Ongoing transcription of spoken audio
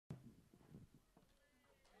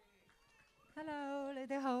Hello， 你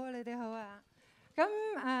哋好，你哋好啊！咁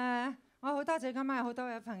我好多謝今晚有好多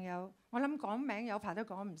位朋友，我諗講名有排都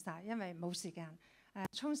講唔晒，因為冇時間。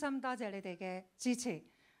衷心多謝你哋嘅支持。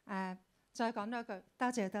再講多句，多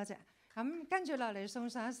謝多謝。咁跟住落嚟送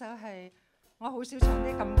上一首係我好少唱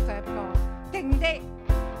啲咁嘅歌，勁啲。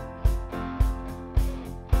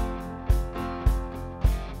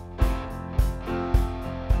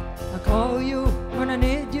I call you when I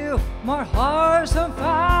need you, my heart's on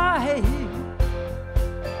fire.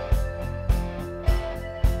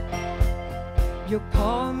 You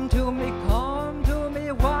come to me,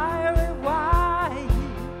 why, why?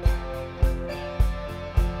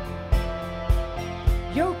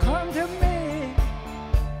 You come to me,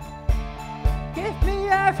 give me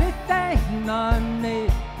everything I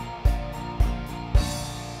need.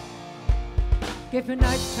 Give me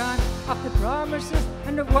nighttime of the promises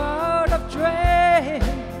and the world of dreams.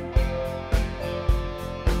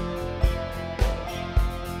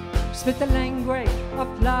 Speak the language of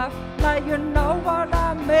love like you know what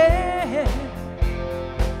I mean.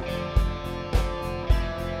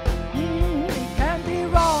 It can't be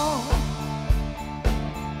wrong.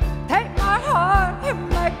 Take my heart and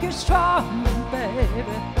make it strong, baby.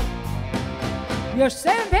 You're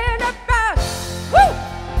simply the best. Woo!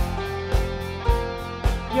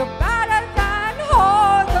 You're better than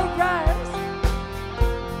all the rest.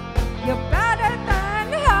 You're better than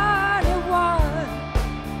anyone,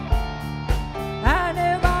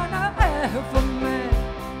 anyone I ever met.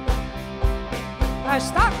 I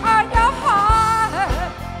stuck on your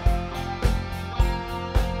heart.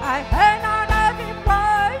 I hang on every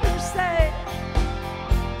word you say.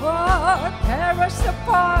 Oh, tear us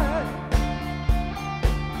apart.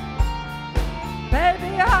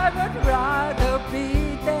 Baby, I would rather be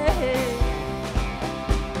there.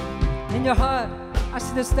 In your heart, I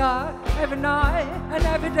see the star every night and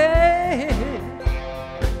every day.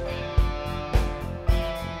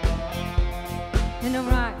 In the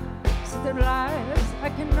right, see the lights I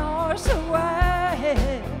can nurse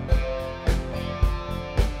away.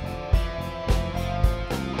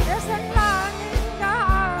 There's a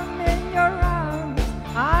longing in your arms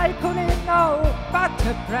I couldn't know but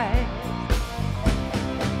to pray.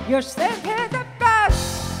 You're simply the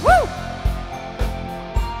best. Woo!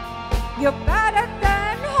 You're better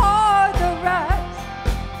than all the rest.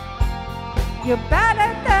 You're better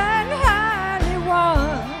than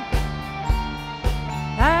anyone,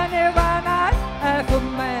 anyone I ever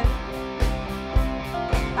met.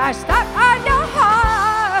 I start on your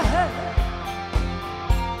heart.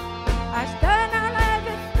 I stand on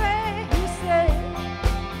everything you say.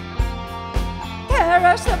 Tear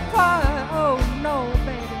us apart. Oh no,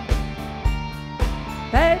 baby.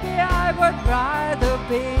 Baby, I would rather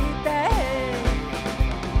be there.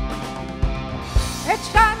 Each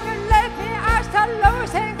time you leave me, I start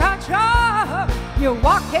losing control. You're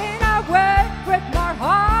walking away with my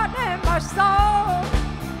heart and my soul.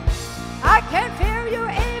 I can feel you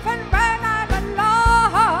even when I'm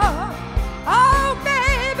alone. Oh,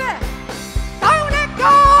 baby, don't let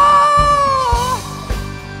go.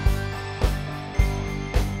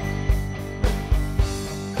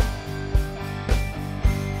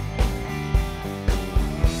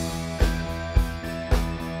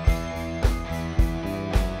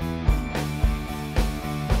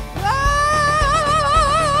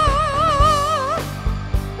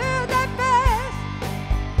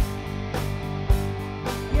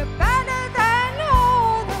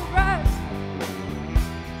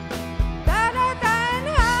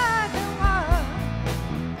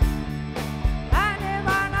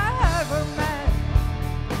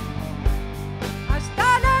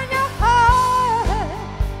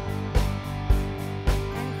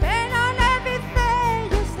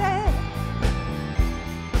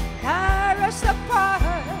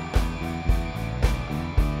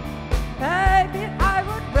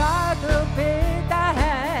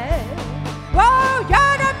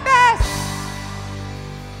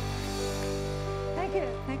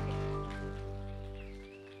 Thank you.